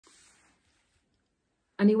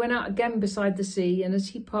And he went out again beside the sea, and as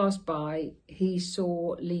he passed by, he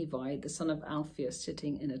saw Levi, the son of Alphaeus,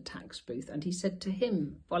 sitting in a tax booth. And he said to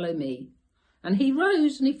him, "Follow me." And he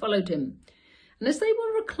rose and he followed him. And as they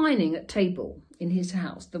were reclining at table in his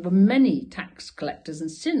house, there were many tax collectors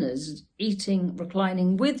and sinners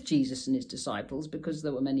reclining with Jesus and his disciples, because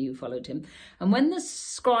there were many who followed him. And when the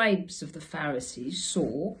scribes of the Pharisees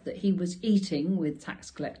saw that he was eating with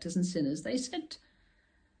tax collectors and sinners, they said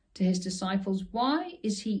to his disciples, "Why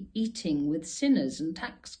is he eating with sinners and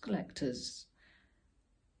tax collectors?"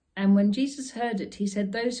 And when Jesus heard it, he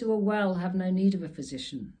said, "Those who are well have no need of a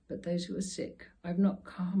physician, but those who are sick. I have not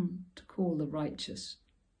come to call the righteous,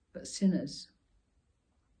 but sinners."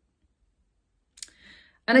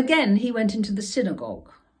 And again he went into the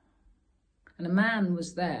synagogue, and a man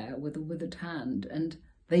was there with a withered hand, and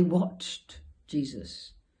they watched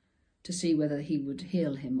Jesus to see whether he would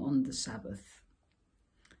heal him on the Sabbath.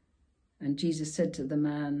 And Jesus said to the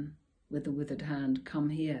man with the withered hand, "Come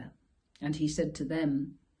here." And he said to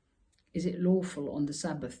them, "Is it lawful on the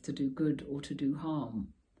Sabbath to do good or to do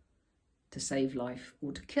harm, to save life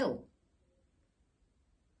or to kill?"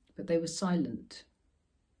 But they were silent.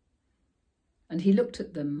 And he looked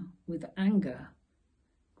at them with anger,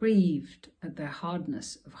 grieved at their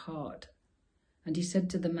hardness of heart. And he said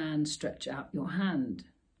to the man, "Stretch out your hand."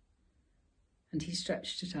 And he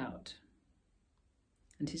stretched it out,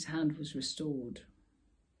 and his hand was restored.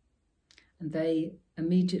 And they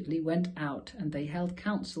immediately went out, and they held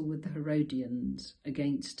counsel with the Herodians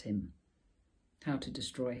against him, how to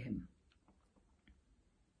destroy him.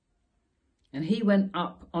 And he went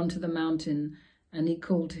up onto the mountain, and he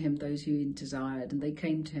called to him those who he desired, and they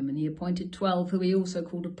came to him, and he appointed 12, who he also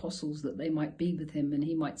called apostles, that they might be with him, and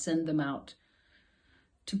he might send them out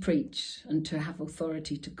to preach and to have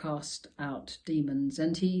authority to cast out demons.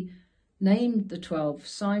 And he named the 12,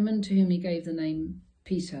 Simon, to whom he gave the name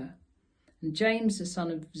Peter, and James, the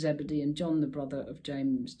son of Zebedee, and John, the brother of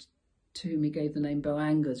James, to whom he gave the name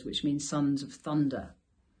Boanerges, which means sons of thunder,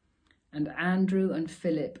 and Andrew and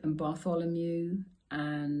Philip and Bartholomew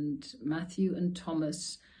and Matthew and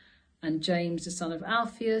Thomas, and James, the son of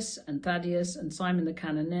Alphaeus, and Thaddeus, and Simon the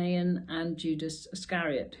Canaanian, and Judas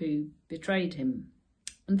Iscariot, who betrayed him.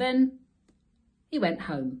 And then he went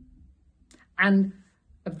home, and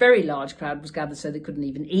a very large crowd was gathered, so they couldn't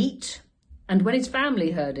even eat. And when his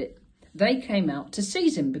family heard it, they came out to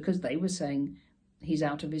seize him, because they were saying he's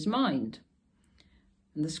out of his mind.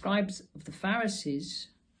 And the scribes of the Pharisees,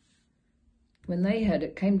 when they heard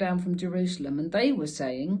it, came down from Jerusalem, and they were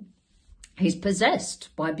saying, "He's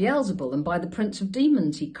possessed by Beelzebul, and by the prince of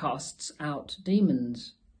demons he casts out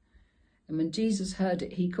demons." And when Jesus heard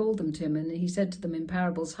it, he called them to him, and he said to them in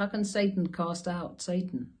parables, "How can Satan cast out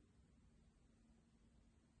Satan?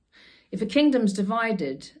 If a kingdom's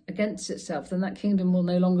divided against itself, then that kingdom will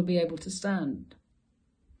no longer be able to stand.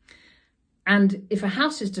 And if a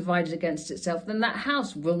house is divided against itself, then that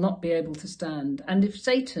house will not be able to stand. And if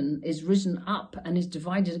Satan is risen up and is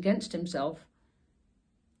divided against himself,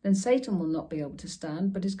 then Satan will not be able to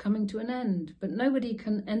stand, but is coming to an end. But nobody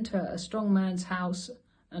can enter a strong man's house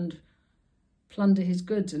and plunder his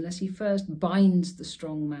goods unless he first binds the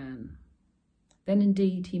strong man. Then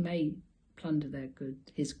indeed he may plunder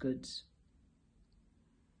his goods."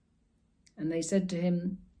 And they said to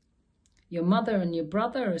him, "Your mother and your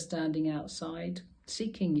brother are standing outside,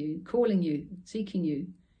 seeking you, calling you, seeking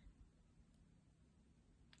you."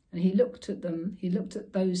 And he looked at them, he looked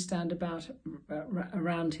at those stand about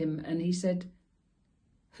around him, and he said,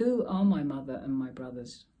 "Who are my mother and my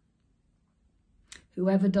brothers?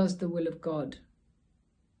 Whoever does the will of God,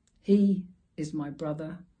 he is my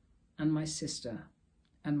brother and my sister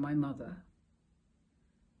and my mother."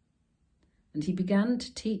 And he began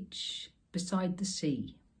to teach beside the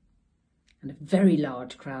sea. And a very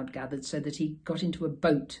large crowd gathered, so that he got into a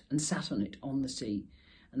boat and sat on it on the sea.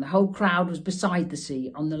 And the whole crowd was beside the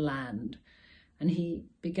sea on the land. And he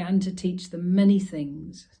began to teach them many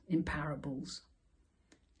things in parables.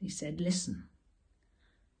 He said, "Listen,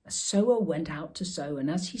 a sower went out to sow, and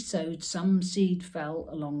as he sowed, some seed fell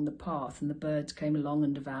along the path, and the birds came along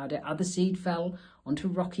and devoured it. Other seed fell onto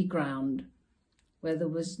rocky ground, where there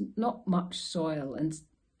was not much soil, and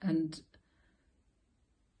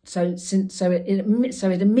so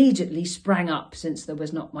it immediately sprang up, since there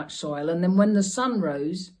was not much soil. And then when the sun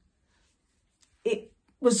rose, it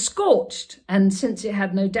was scorched, and since it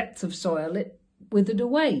had no depth of soil, it withered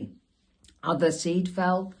away. Other seed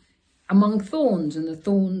fell among thorns, and the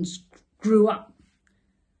thorns grew up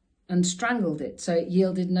and strangled it, so it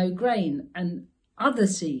yielded no grain. And other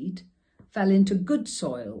seed fell into good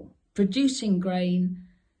soil, producing grain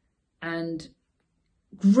and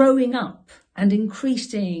growing up and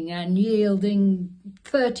increasing and yielding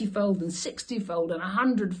 30-fold and 60-fold and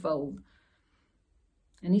 100-fold.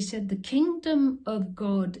 And he said, the kingdom of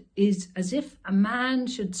God is as if a man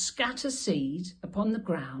should scatter seed upon the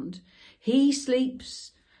ground. He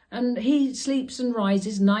sleeps and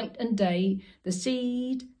rises night and day. The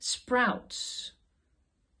seed sprouts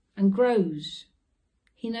and grows.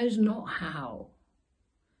 He knows not how.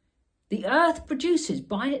 The earth produces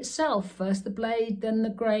by itself first the blade, then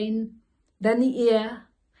the grain, then the ear,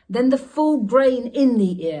 then the full grain in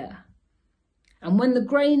the ear. And when the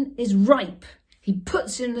grain is ripe, he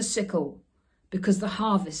puts in the sickle because the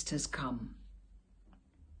harvest has come.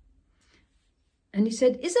 And he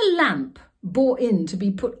said, is a lamp bought in to be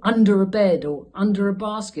put under a bed or under a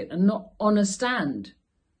basket and not on a stand?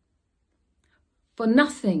 For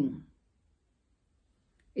nothing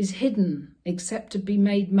is hidden except to be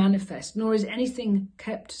made manifest, nor is anything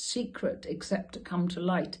kept secret except to come to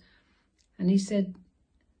light. And he said,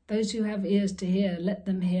 those who have ears to hear, let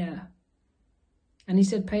them hear. And he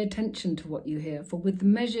said, pay attention to what you hear, for with the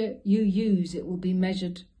measure you use, it will be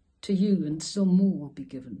measured to you, and still more will be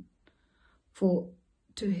given. For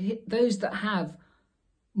to those that have,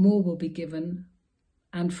 more will be given,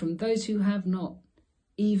 and from those who have not,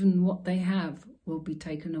 even what they have will be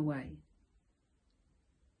taken away.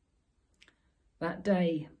 That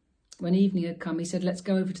day, when evening had come, he said, let's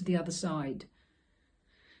go over to the other side.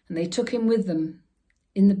 And they took him with them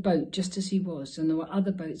in the boat, just as he was, and there were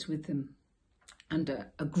other boats with him. And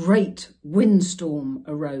a great windstorm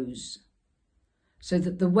arose, so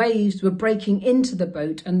that the waves were breaking into the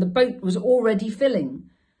boat, and the boat was already filling.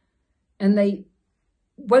 And they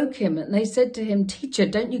woke him, and they said to him, Teacher,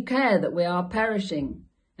 don't you care that we are perishing?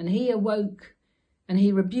 And he awoke, and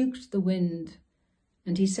he rebuked the wind,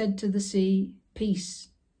 and he said to the sea, Peace,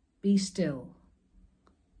 be still.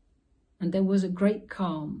 And there was a great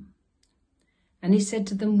calm. And he said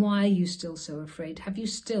to them, Why are you still so afraid? Have you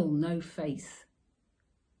still no faith?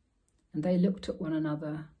 And they looked at one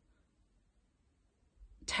another,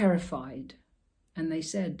 terrified, and they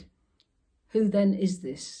said, Who then is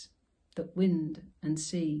this that wind and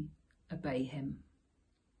sea obey him?